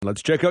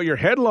Let's check out your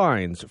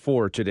headlines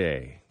for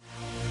today.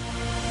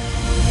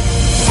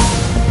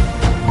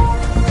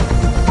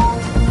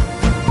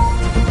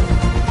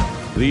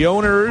 The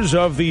owners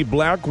of the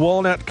Black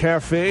Walnut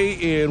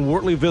Cafe in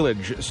Wortley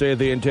Village say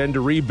they intend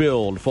to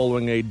rebuild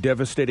following a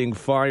devastating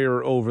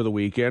fire over the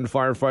weekend.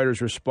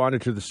 Firefighters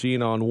responded to the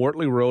scene on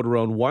Wortley Road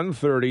around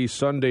 1:30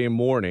 Sunday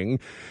morning.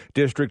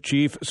 District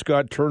Chief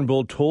Scott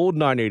Turnbull told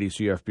 980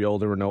 CFPL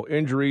there were no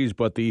injuries,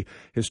 but the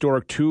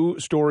historic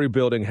two-story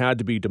building had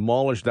to be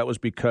demolished. That was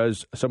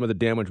because some of the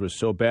damage was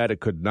so bad it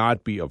could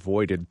not be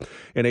avoided.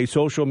 In a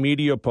social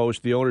media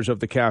post, the owners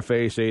of the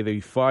cafe say the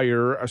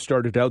fire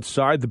started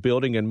outside the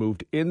building and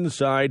moved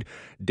inside.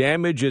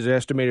 Damage is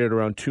estimated at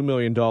around $2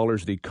 million.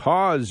 The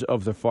cause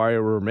of the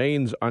fire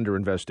remains under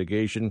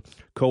investigation.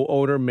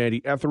 Co-owner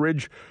Mandy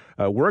Etheridge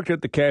worked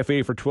at the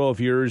cafe for 12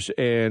 years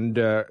and,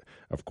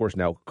 of course,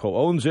 now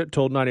co-owns it.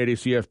 Told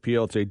 980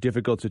 CFPL it's a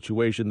difficult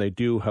situation. They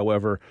do,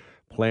 however,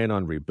 plan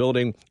on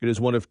rebuilding. It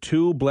is one of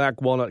two Black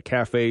Walnut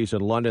cafes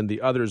in London,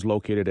 the others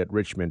located at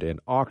Richmond and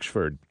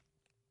Oxford.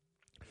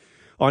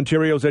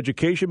 Ontario's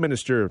education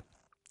minister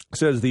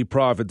says the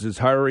province is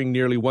hiring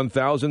nearly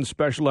 1,000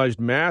 specialized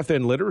math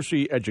and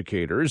literacy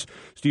educators.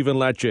 Stephen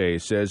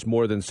Lecce says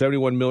more than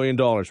 $71 million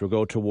will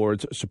go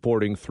towards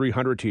supporting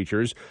 300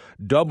 teachers,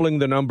 doubling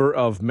the number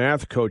of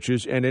math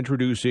coaches, and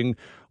introducing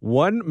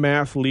one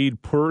math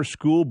lead per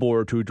school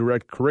board to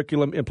direct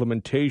curriculum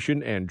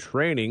implementation and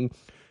training.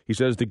 He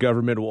says the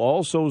government will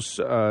also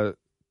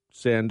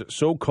send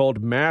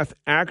so-called math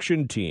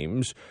action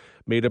teams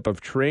made up of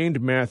trained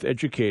math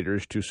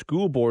educators to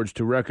school boards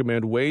to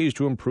recommend ways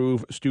to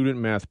improve student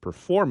math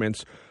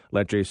performance.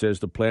 Lecce says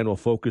the plan will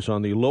focus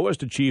on the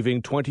lowest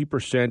achieving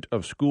 20%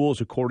 of schools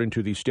according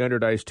to the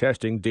standardized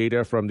testing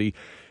data from the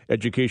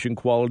Education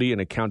Quality and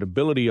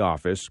Accountability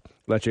Office.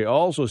 Lecce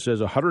also says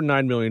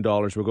 $109 million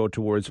will go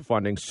towards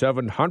funding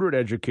 700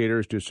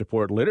 educators to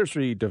support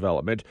literacy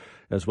development,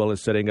 as well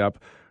as setting up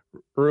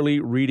early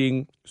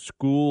reading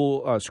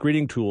school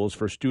screening tools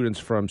for students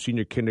from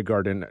senior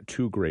kindergarten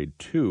to grade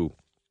 2.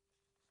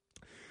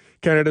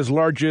 Canada's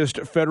largest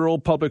federal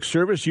public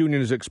service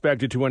union is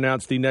expected to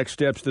announce the next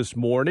steps this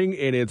morning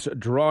in its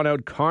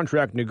drawn-out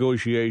contract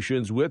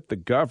negotiations with the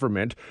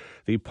government.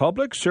 The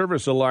Public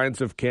Service Alliance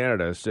of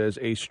Canada says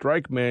a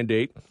strike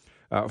mandate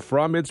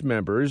from its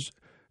members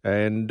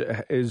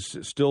and is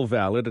still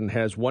valid and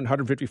has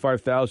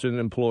 155,000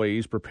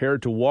 employees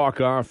prepared to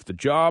walk off the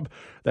job.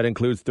 That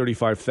includes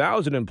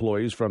 35,000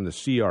 employees from the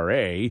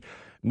CRA.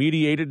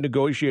 Mediated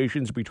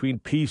negotiations between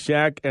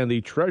PSAC and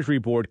the Treasury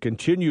Board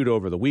continued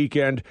over the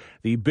weekend.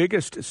 The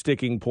biggest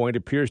sticking point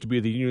appears to be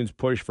the union's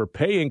push for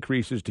pay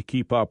increases to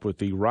keep up with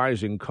the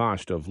rising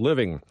cost of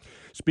living.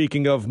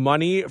 Speaking of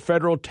money,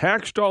 federal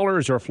tax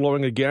dollars are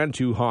flowing again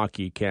to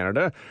Hockey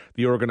Canada.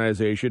 The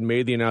organization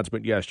made the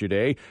announcement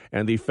yesterday,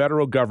 and the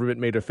federal government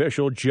made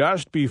official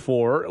just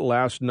before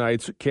last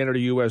night's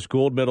Canada-U.S.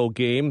 gold medal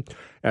game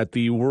at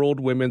the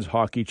World Women's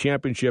Hockey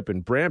Championship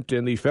in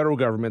Brampton. The federal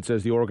government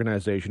says the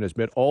organization has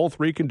met all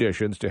three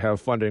conditions to have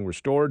funding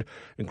restored,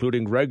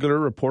 including regular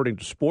reporting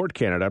to Sport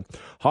Canada.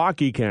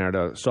 Hockey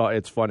Canada saw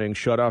its funding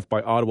shut off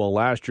by Ottawa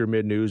last year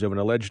amid news of an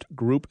alleged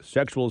group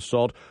sexual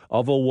assault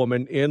of a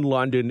woman in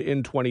London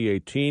in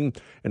 2018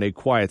 and a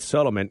quiet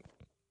settlement.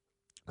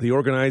 The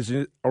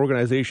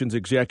organization's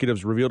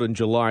executives revealed in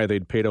July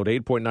they'd paid out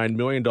 $8.9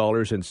 million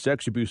in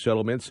sex abuse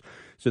settlements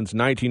since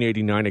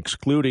 1989,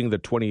 excluding the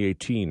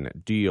 2018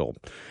 deal.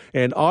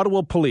 And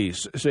Ottawa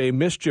police say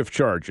mischief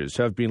charges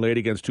have been laid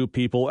against two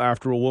people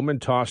after a woman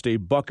tossed a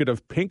bucket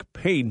of pink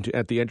paint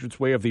at the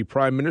entranceway of the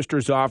Prime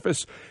Minister's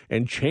office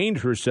and chained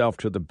herself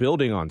to the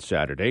building on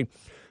Saturday.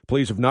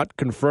 Police have not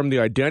confirmed the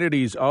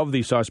identities of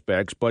the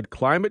suspects, but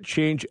climate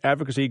change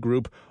advocacy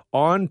group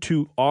On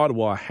to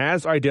Ottawa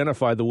has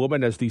identified the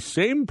woman as the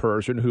same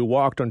person who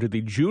walked onto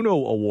the Juno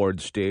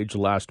Awards stage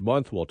last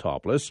month while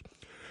topless.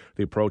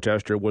 The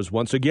protester was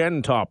once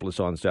again topless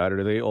on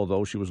Saturday,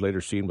 although she was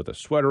later seen with a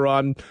sweater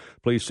on.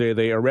 Police say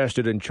they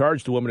arrested and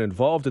charged the woman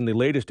involved in the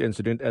latest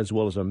incident, as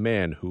well as a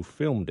man who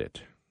filmed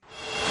it.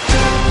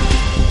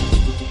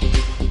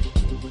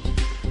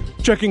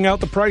 Checking out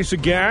the price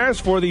of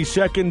gas for the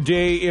second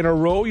day in a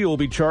row. You'll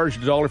be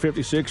charged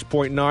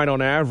 $1.56.9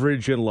 on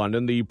average in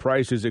London. The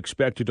price is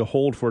expected to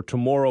hold for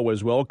tomorrow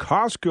as well.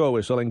 Costco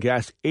is selling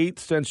gas 8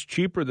 cents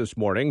cheaper this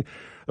morning.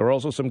 There are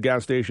also some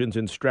gas stations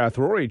in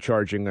Strathroy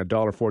charging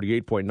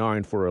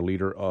 $1.48.9 for a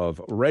liter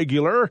of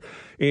regular.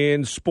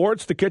 In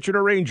sports, the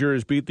Kitchener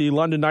Rangers beat the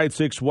London Knights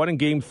 6-1 in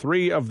Game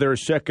 3 of their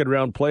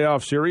second-round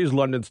playoff series.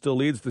 London still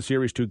leads the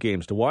series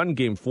 2-1.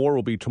 Game 4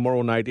 will be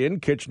tomorrow night in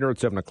Kitchener at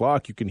 7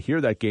 o'clock. You can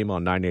hear that game on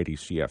on 980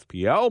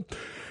 CFPL.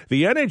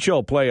 The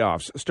NHL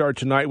playoffs start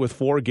tonight with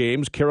 4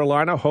 games.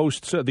 Carolina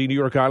hosts the New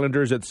York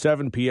Islanders at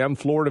 7 p.m.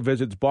 Florida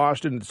visits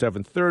Boston at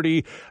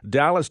 7:30.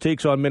 Dallas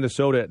takes on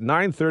Minnesota at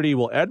 9:30,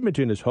 while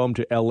Edmonton is home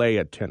to L.A.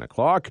 at 10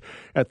 o'clock.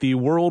 At the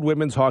World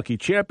Women's Hockey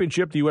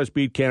Championship, the U.S.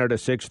 beat Canada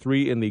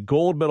 6-3 in the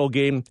gold medal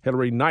game.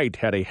 Hillary Knight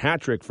had a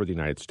hat-trick for the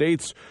United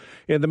States.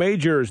 In the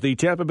majors, the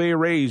Tampa Bay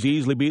Rays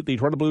easily beat the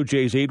Toronto Blue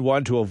Jays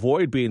 8-1 to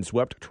avoid being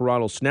swept.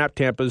 Toronto snapped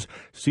Tampa's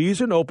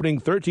season-opening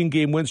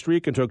 13-game win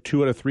streak and took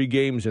 2 out of 3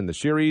 games in the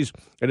series.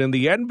 And in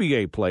the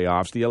NBA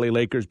playoffs, the LA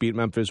Lakers beat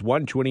Memphis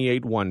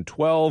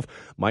 128-112.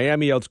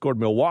 Miami outscored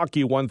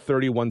Milwaukee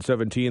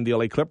 130-117. The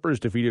LA Clippers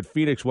defeated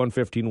Phoenix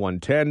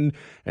 115-110.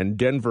 And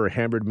Denver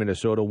hammered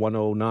Minnesota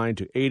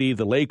 109-80.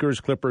 The Lakers,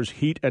 Clippers,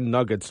 Heat, and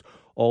Nuggets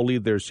all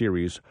lead their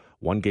series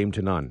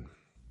 1-0.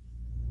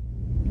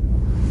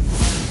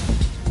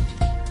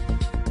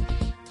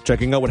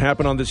 Checking out what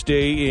happened on this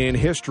day in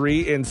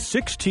history. In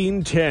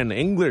 1610,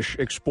 English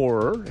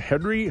explorer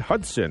Henry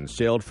Hudson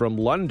sailed from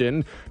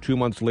London. 2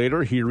 months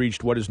later, he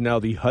reached what is now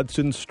the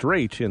Hudson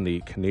Strait in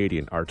the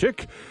Canadian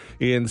Arctic.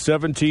 In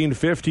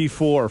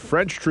 1754,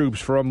 French troops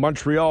from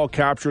Montreal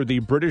captured the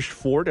British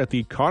fort at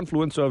the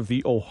confluence of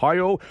the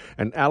Ohio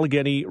and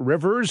Allegheny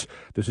Rivers.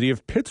 The city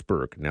of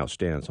Pittsburgh now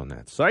stands on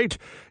that site.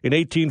 In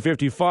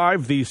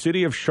 1855, the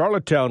city of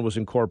Charlottetown was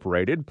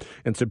incorporated.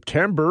 In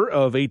September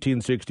of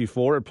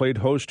 1864, it played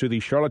host to the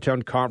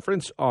Charlottetown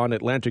Conference on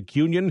Atlantic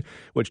Union,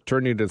 which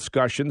turned into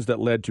discussions that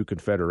led to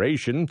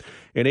Confederation.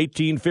 In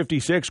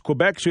 1856,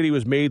 Quebec City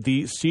was made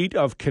the seat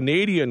of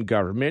Canadian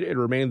government. It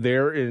remained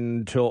there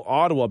until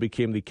Ottawa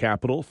became the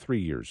capital 3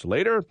 years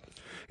later.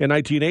 In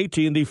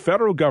 1918, the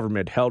federal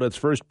government held its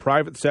first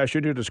private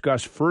session to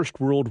discuss First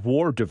World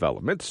War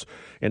developments.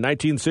 In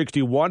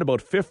 1961,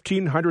 about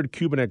 1,500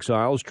 Cuban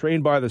exiles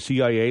trained by the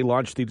CIA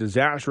launched the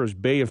disastrous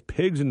Bay of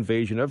Pigs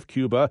invasion of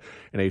Cuba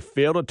in a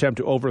failed attempt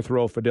to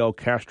overthrow Fidel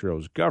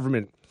Castro's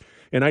government.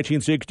 In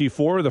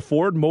 1964, the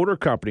Ford Motor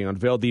Company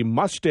unveiled the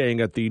Mustang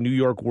at the New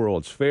York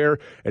World's Fair.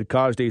 It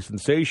caused a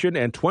sensation,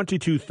 and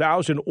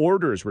 22,000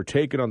 orders were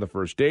taken on the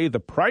first day. The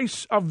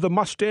price of the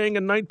Mustang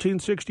in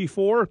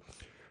 1964?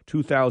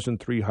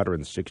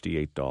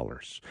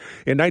 $2,368.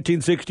 In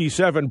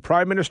 1967,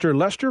 Prime Minister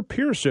Lester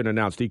Pearson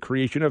announced the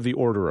creation of the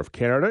Order of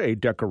Canada, a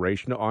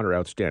decoration to honor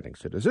outstanding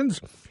citizens.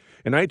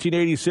 In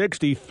 1986,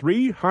 the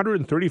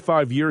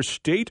 335-year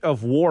state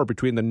of war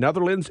between the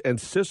Netherlands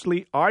and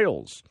Sicily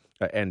Isles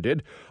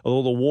ended.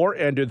 Although the war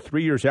ended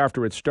 3 years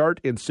after its start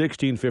in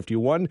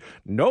 1651,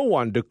 no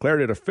one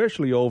declared it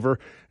officially over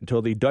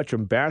until the Dutch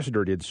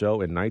ambassador did so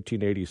in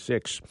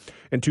 1986.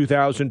 In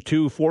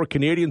 2002, 4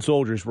 Canadian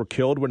soldiers were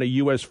killed when a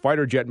U.S.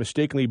 fighter jet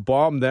mistakenly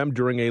bombed them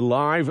during a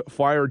live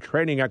fire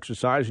training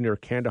exercise near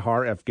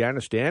Kandahar,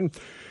 Afghanistan.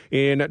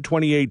 In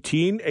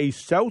 2018, a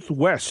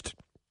Southwest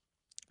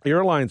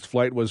Airlines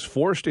flight was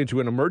forced into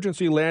an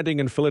emergency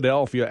landing in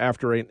Philadelphia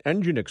after an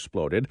engine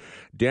exploded,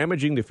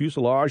 damaging the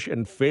fuselage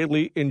and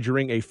fatally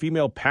injuring a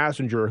female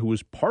passenger who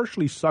was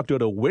partially sucked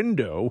out a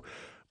window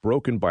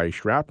broken by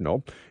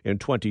shrapnel. In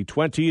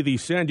 2020, the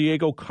San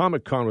Diego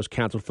Comic-Con was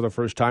canceled for the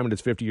first time in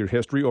its 50-year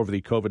history over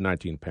the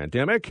COVID-19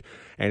 pandemic.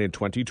 And in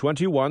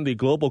 2021, the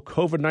global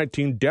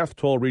COVID-19 death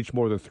toll reached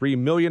more than 3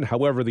 million.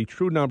 However, the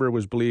true number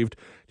was believed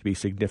to be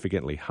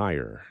significantly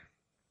higher.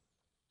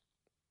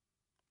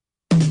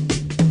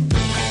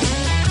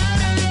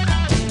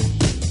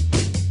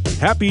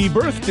 Happy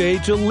birthday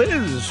to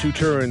Liz, who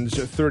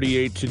turns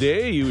 38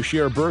 today. You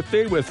share a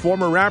birthday with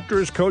former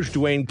Raptors coach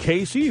Dwayne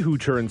Casey, who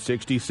turned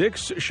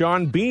 66.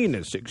 Sean Bean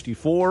is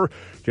 64.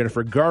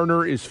 Jennifer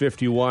Garner is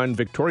 51.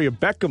 Victoria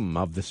Beckham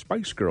of the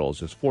Spice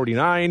Girls is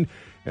 49.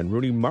 And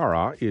Rooney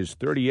Mara is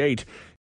 38.